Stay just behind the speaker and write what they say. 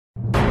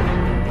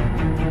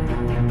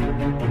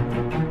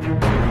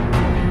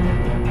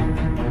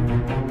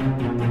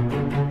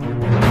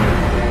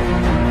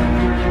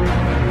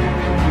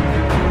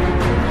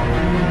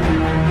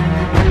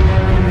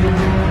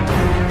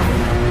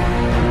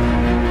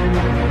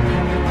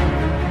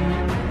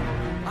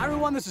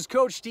This is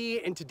Coach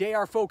D, and today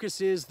our focus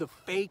is the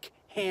fake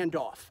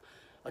handoff.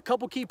 A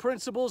couple key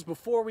principles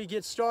before we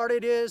get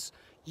started is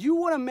you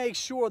want to make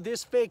sure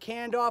this fake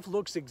handoff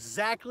looks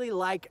exactly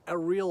like a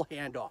real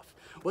handoff.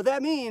 What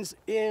that means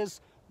is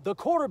the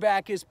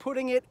quarterback is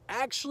putting it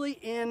actually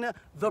in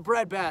the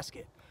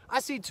breadbasket. I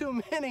see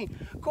too many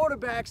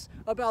quarterbacks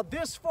about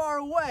this far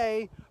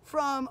away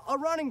from a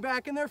running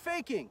back and they're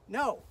faking.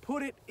 No,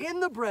 put it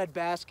in the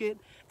breadbasket,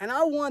 and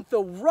I want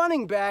the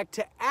running back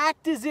to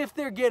act as if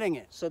they're getting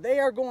it. So they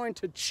are going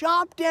to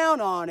chomp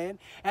down on it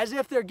as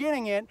if they're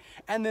getting it,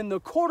 and then the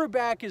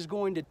quarterback is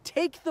going to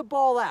take the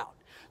ball out.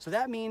 So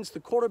that means the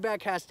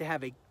quarterback has to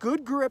have a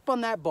good grip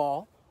on that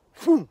ball,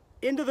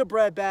 into the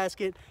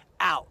breadbasket,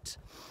 out.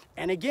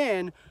 And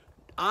again,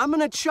 I'm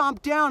gonna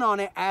chomp down on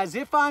it as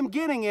if I'm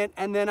getting it,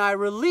 and then I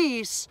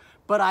release,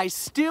 but I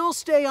still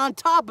stay on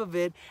top of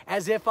it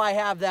as if I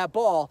have that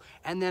ball,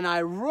 and then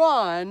I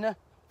run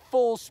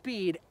full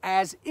speed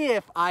as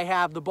if I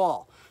have the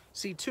ball.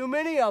 See, too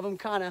many of them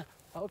kind of,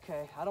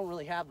 okay, I don't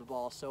really have the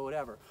ball, so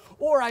whatever.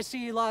 Or I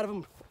see a lot of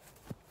them,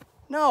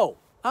 no,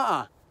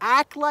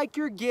 act like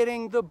you're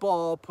getting the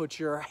ball, put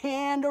your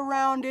hand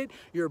around it,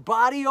 your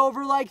body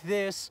over like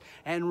this,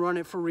 and run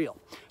it for real.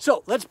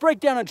 So let's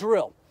break down a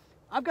drill.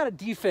 I've got a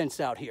defense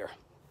out here.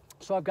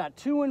 So I've got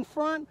 2 in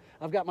front,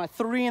 I've got my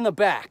 3 in the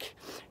back.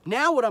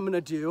 Now what I'm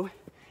gonna do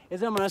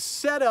is I'm gonna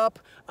set up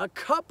a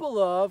couple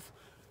of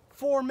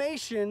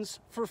formations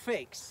for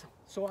fakes.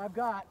 So I've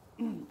got,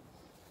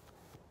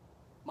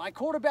 my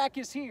quarterback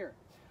is here.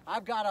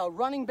 I've got a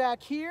running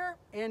back here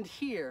and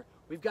here.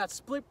 We've got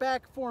split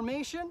back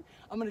formation.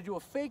 I'm gonna do a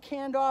fake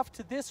handoff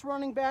to this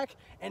running back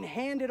and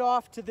hand it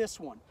off to this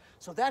one.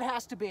 So that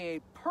has to be a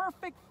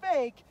perfect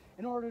fake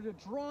in order to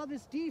draw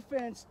this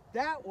defense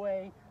that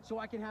way so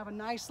I can have a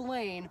nice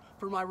lane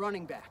for my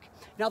running back.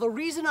 Now the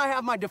reason I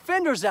have my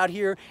defenders out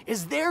here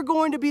is they're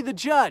going to be the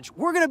judge.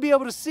 We're gonna be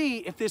able to see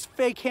if this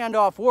fake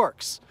handoff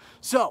works.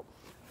 So,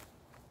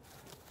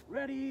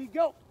 ready,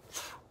 go.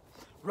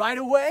 Right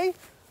away,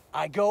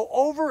 I go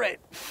over it,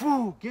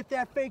 get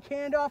that fake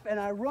handoff, and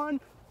I run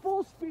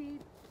full speed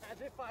as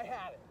if I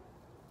had it,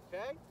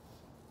 okay?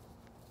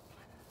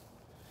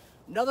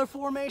 Another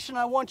formation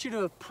I want you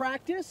to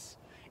practice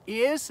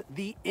is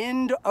the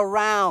end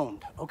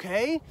around,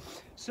 okay?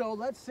 So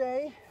let's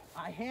say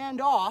I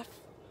hand off,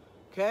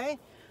 okay?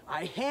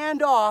 I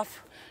hand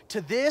off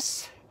to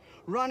this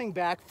running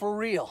back for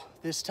real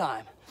this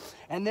time.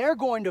 And they're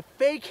going to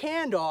fake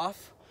handoff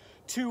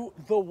to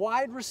the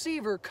wide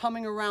receiver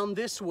coming around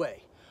this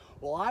way.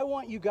 Well, I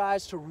want you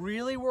guys to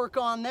really work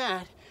on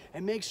that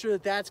and make sure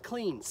that that's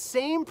clean.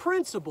 Same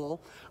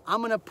principle,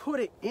 I'm gonna put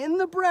it in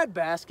the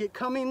breadbasket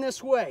coming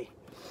this way.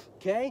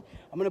 Okay,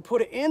 I'm gonna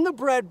put it in the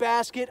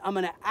breadbasket. I'm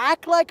gonna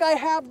act like I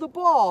have the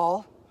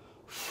ball.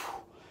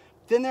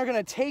 Then they're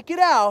gonna take it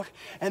out,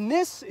 and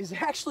this is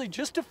actually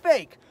just a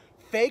fake.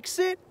 Fakes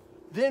it,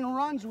 then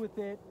runs with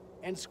it,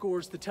 and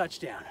scores the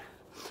touchdown.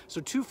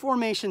 So 2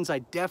 formations I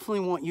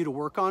definitely want you to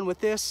work on with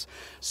this.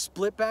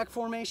 Split back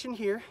formation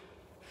here,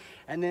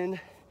 and then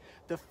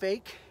the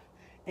fake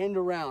end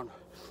around,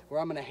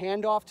 where I'm gonna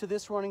hand off to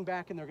this running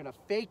back, and they're gonna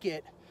fake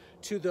it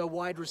to the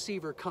wide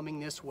receiver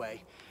coming this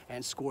way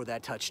and score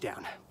that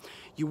touchdown.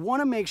 You want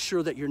to make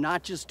sure that you're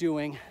not just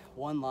doing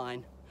one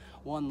line,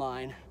 one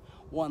line,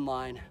 one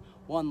line,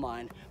 one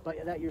line,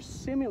 but that you're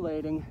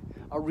simulating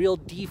a real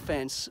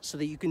defense so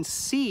that you can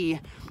see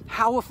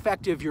how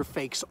effective your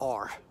fakes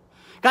are.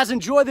 Guys,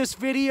 enjoy this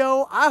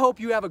video. I hope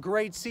you have a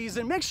great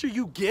season. Make sure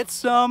you get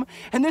some.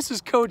 And this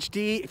is Coach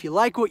D. If you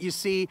like what you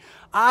see,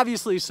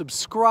 obviously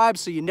subscribe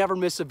so you never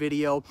miss a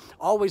video.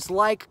 Always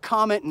like,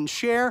 comment, and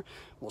share.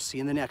 We'll see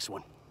you in the next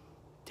one.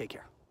 Take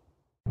care.